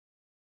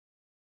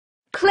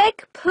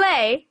Click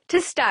play to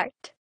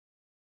start.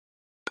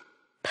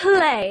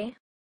 Play.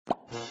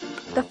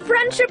 The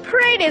friendship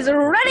parade is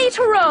ready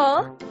to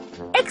roll,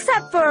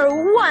 except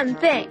for one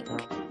thing,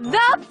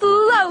 the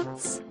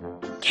floats.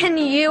 Can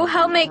you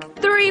help make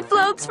 3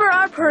 floats for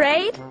our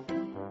parade?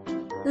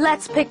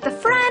 Let's pick the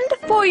friend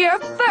for your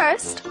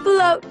first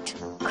float.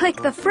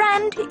 Click the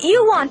friend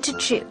you want to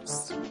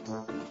choose.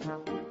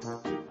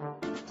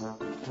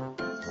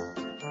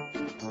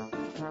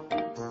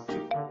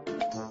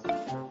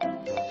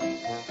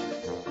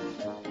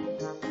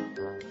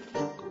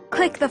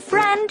 Click the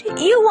friend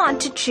you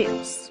want to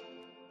choose.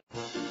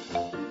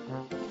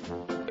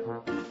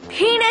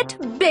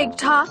 Peanut Big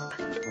Top.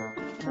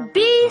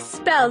 B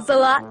spells a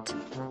lot.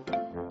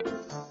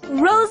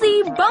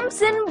 Rosie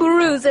Bumps and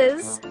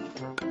Bruises.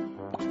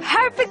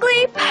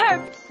 Perfectly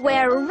perfect.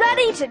 We're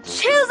ready to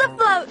choose a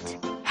float.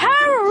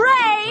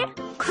 Hooray!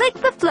 Click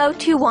the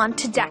float you want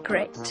to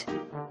decorate.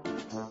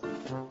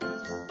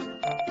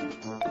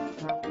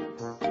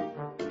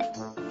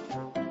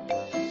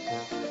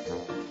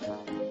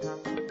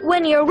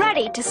 When you're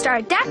ready to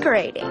start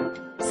decorating,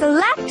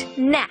 select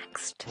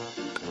Next.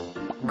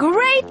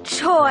 Great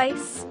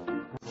choice!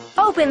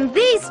 Open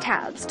these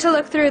tabs to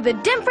look through the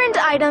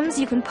different items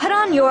you can put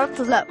on your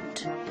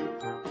float.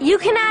 You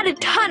can add a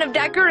ton of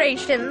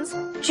decorations,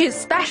 choose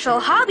special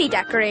hobby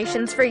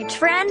decorations for each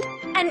friend,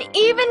 and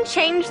even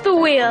change the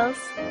wheels.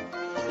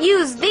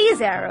 Use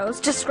these arrows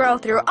to scroll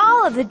through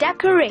all of the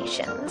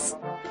decorations.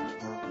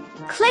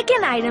 Click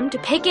an item to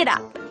pick it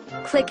up.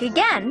 Click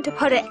again to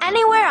put it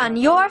anywhere on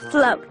your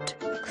float.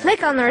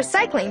 Click on the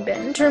recycling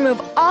bin to remove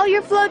all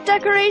your float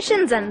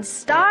decorations and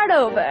start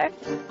over.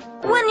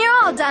 When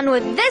you're all done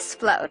with this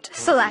float,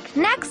 select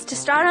Next to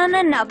start on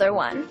another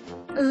one.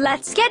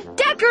 Let's get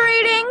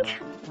decorating!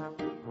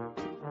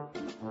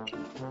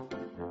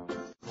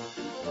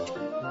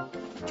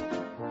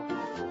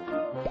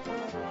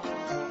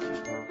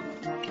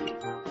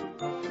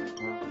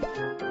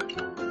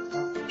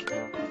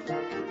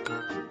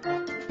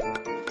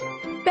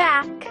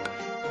 Back.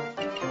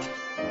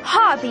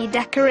 Hobby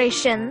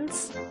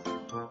decorations.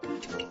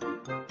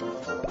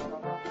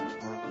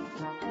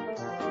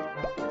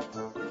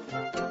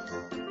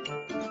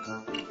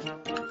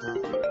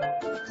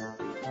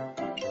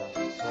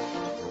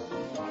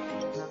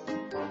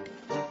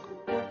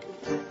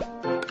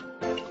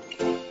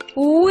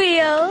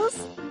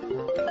 Wheels.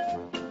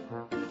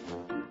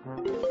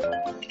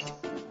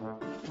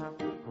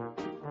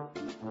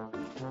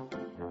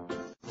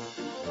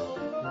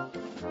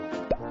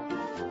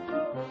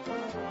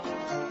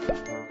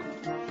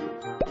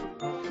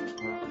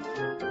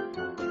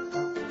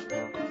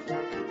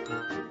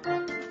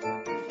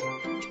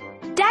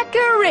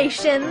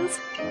 Decorations.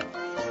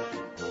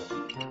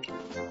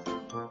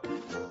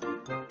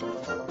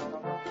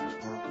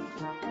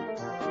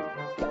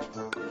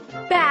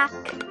 Back.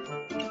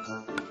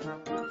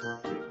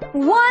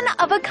 One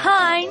of a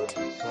kind.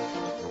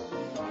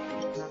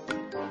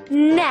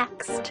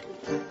 Next.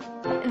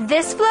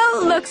 This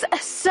float looks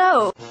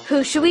so.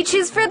 Who should we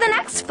choose for the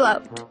next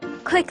float?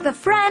 Click the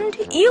friend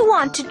you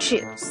want to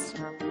choose.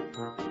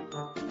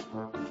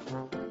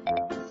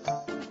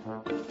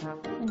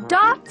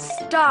 Dot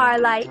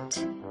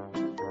Starlight.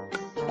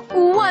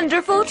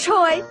 Wonderful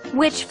choice.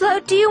 Which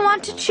float do you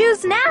want to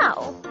choose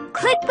now?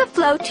 Click the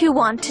float you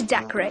want to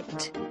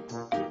decorate.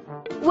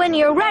 When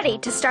you're ready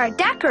to start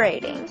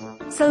decorating,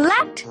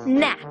 select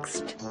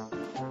Next.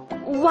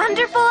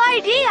 Wonderful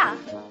idea!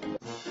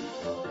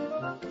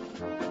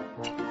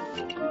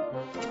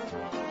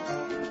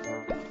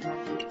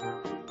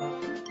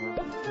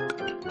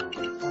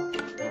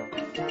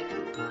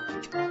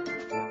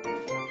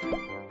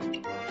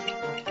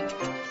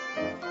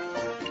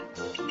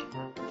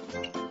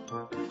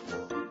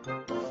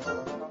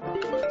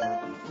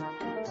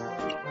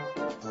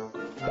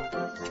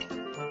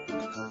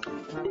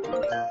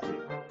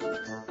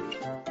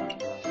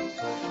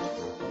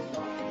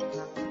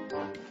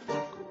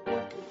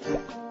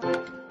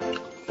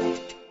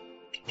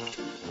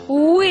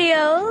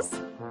 Wheels.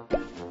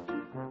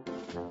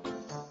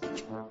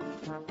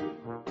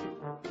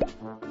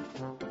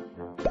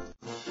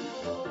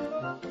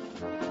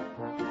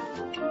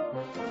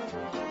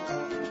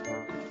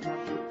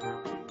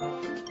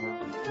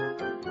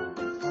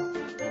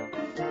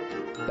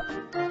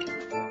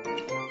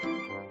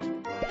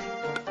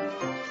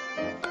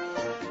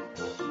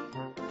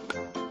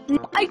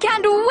 I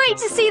can't wait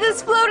to see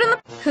this float in the...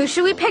 Who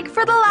should we pick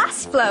for the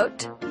last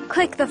float?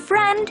 Click the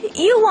friend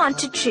you want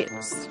to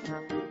choose.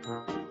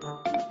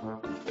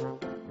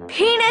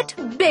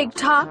 Peanut Big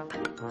Top.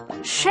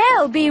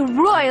 Shall be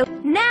royal.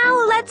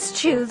 Now let's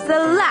choose the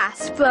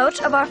last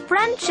float of our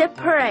friendship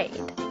parade.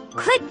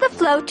 Click the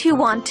float you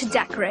want to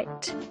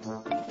decorate.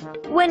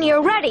 When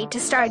you're ready to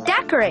start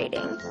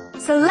decorating,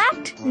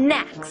 select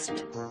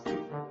Next.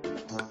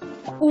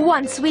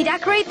 Once we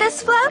decorate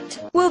this float,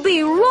 we'll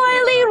be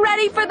royally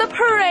ready for the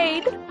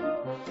parade.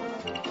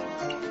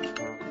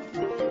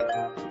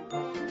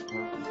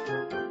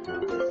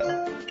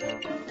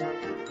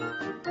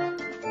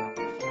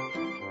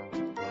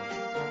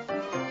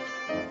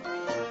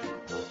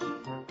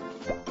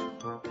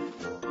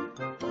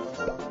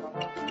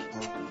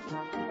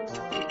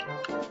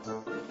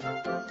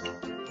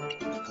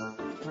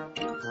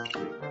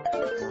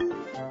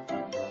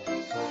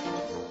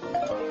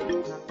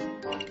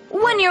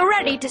 When you're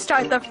ready to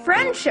start the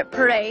friendship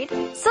parade,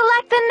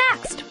 select the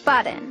next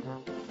button.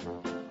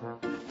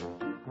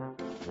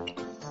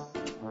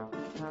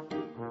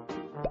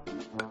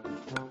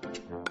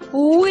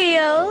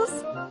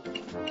 Wheels.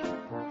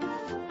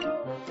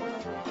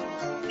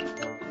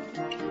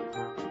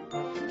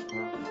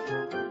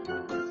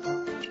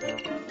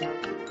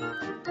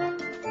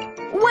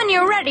 When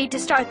you're ready to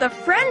start the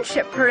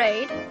friendship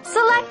parade,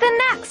 select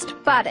the next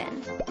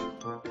button.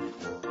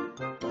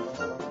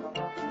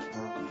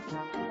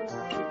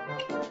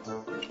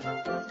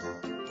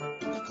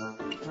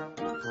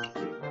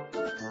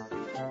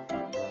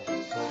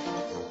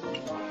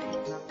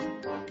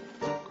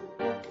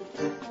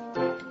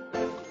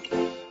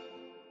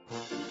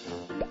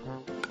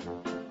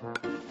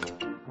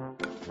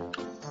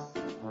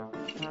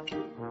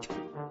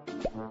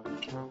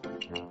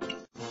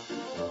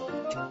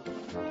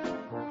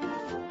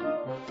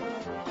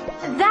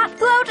 That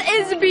float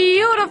is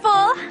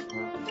beautiful!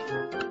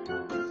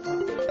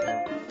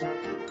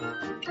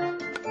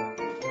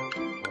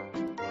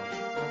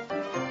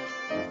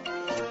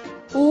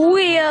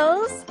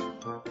 Wheels.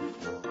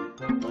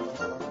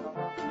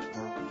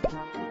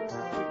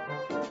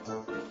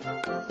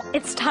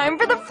 It's time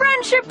for the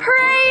friendship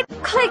parade!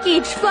 Click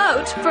each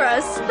float for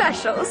a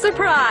special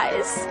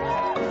surprise.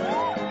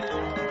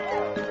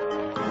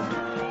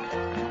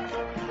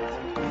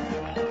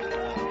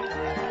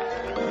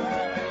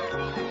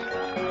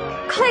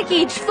 Click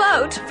each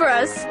float for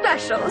a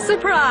special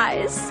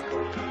surprise.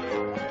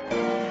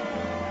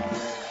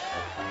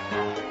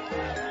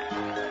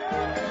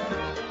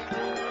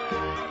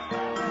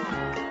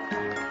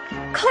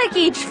 Click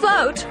each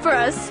float for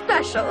a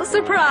special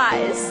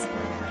surprise.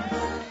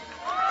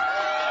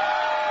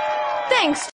 Thanks.